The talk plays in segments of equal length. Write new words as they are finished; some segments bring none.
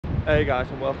Hey guys,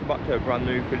 and welcome back to a brand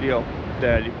new video,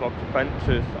 Daily Vlogs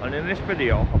Adventures. And in this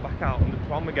video, I'm back out on the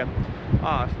prom again.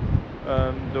 As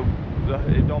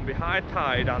it don't be high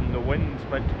tide and the wind's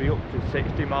meant to be up to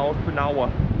 60 miles per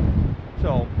hour.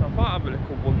 So I thought I'd have a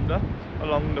little wander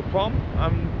along the prom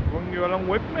and bring you along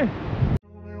with me.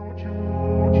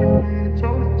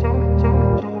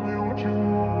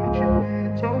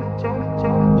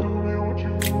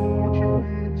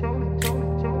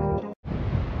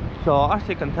 So as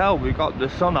you can tell, we got the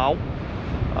sun out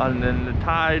and then the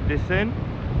tide is in.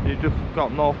 You just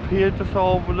got no pier just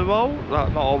over the road,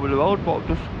 not over the road but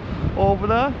just over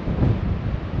there.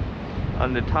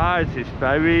 And the tide is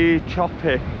very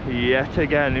choppy yet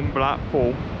again in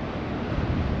Blackpool.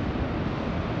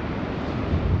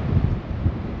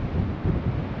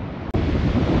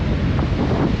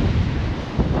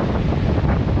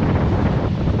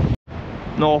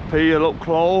 No pier, look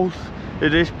close.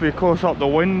 It is because of the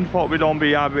wind what we don't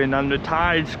be having and the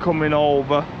tide's coming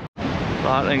over.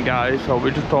 Right then guys, so we're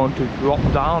just going to drop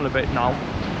down a bit now.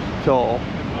 So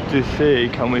to see,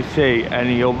 can we see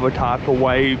any other type of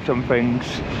waves and things?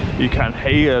 You can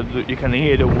hear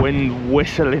the wind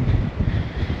whistling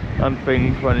and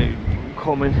things when it's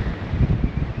coming.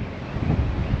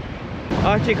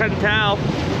 As you can tell,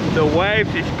 the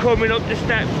waves is coming up the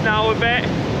steps now a bit.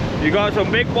 You got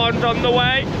some big ones on the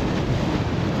way.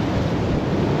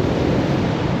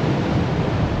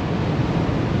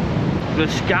 The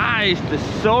skies, the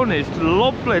sun is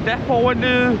lovely. Therefore when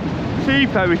you see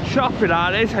very choppy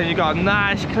like this and you got a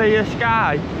nice clear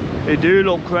sky, it do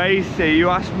look crazy, you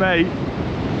ask me.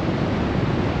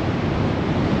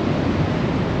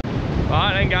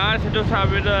 Right then guys, I'm just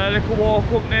having a little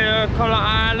walk up near Colour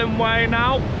Island Way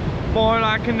now. More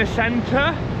like in the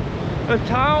centre of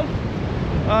town.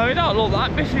 It don't look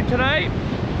that busy today,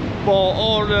 but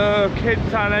all the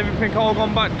kids and everything all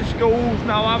gone back to schools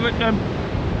now, haven't they?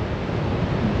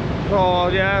 So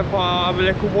yeah, I'll have a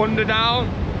little wander down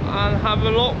and have a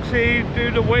look, see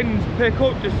do the winds pick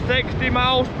up to 60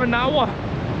 miles per hour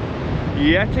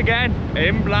yet again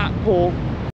in Blackpool.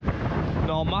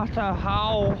 No matter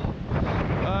how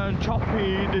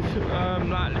choppy this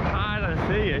like the tide and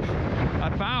sea is,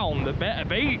 I found a better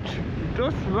beach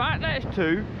just right next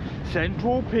to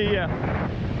Central Pier,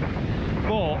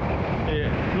 but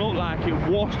it looked like it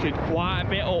washed it quite a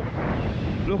bit up.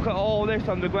 Look at all this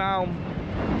on the ground.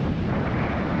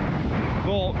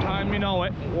 But time you know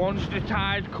it, once the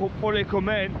tide fully come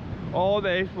in, all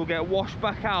this will get washed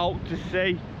back out to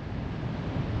sea.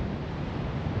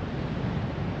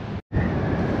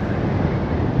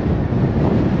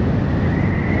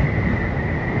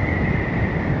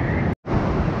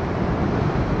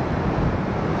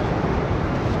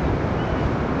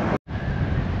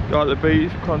 Got the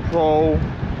beach control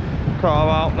car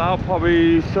out now,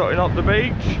 probably shutting up the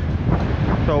beach.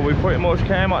 So we pretty much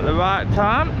came at the right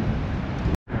time.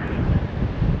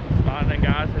 Right then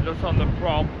guys, we're just on the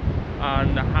prom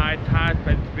and the high tide's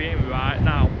meant to be in right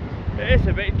now. It is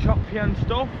a bit choppy and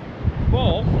stuff,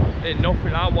 but it's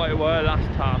nothing like what it were last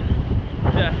time.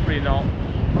 Definitely not.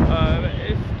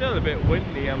 It's still a bit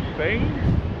windy and things,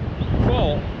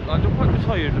 but I just want to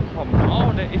tell you the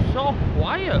promenade, it's so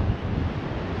quiet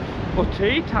for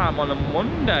tea time on a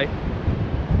Monday.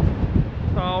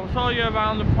 So I'll show you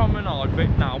around the promenade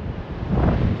bit now.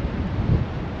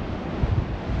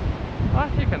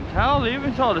 As you can tell,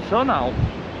 even though the sun out,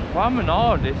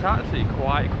 promenade is actually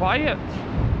quite quiet.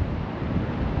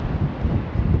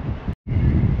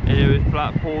 Here is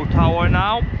Blackpool Tower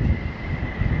now.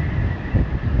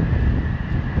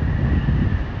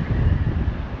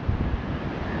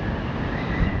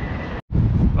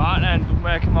 Right then, just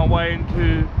making my way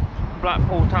into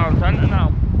Blackpool Town Centre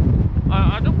now.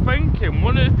 I'm just thinking,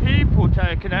 one of the people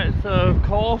taking extra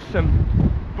caution,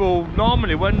 well,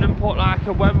 normally when they put like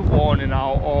a weather warning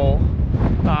out or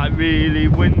like really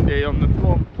windy on the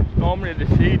front, normally the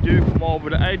sea do come over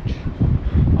the edge,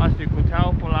 as you could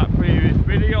tell from like previous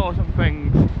videos and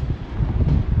things.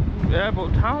 Yeah,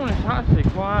 but town is actually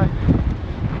quite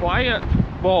quiet,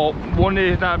 but one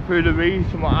is that through the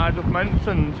reason what I just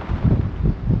mentioned.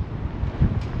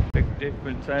 Big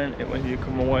difference, ain't it, when you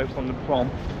come away from the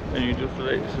prom and you just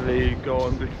literally go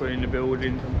in between the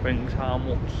buildings and things, how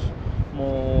much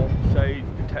more say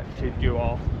protected you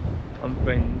are and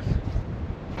things.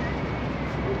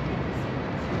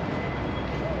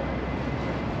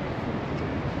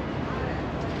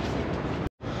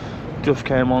 Just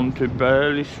came on to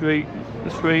Burley Street,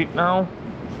 the street now.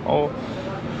 Oh,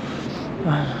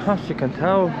 as you can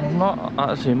tell, not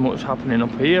actually much happening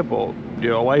up here, but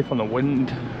you're away from the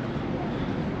wind.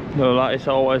 No, like it's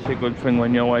always a good thing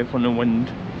when you're away from the wind.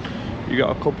 You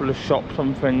got a couple of shops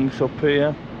and things up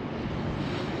here.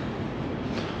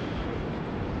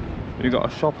 You got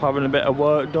a shop having a bit of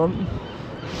work done.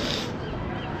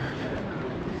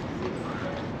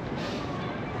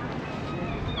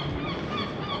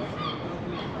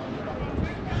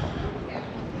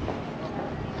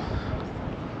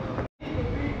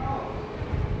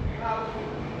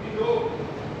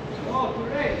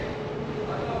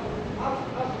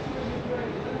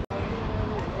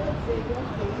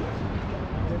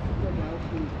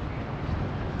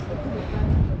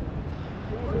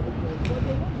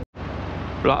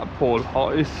 Blackpool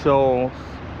hottest sauce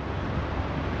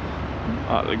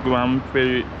at the Grand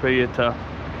Theatre.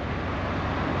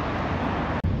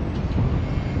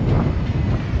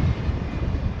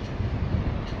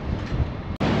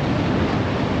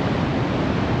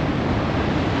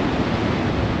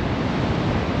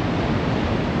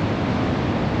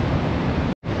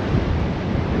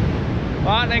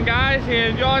 Right then guys, if you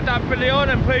enjoyed that video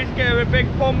then please give it a big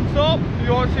thumbs up. If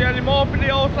you want to see any more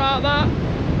videos like that,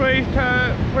 please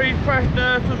press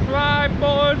the subscribe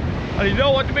button. And if you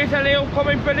don't want to miss any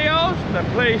upcoming videos, then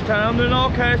please turn on the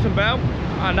notification bell.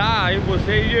 And I will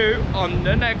see you on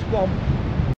the next one.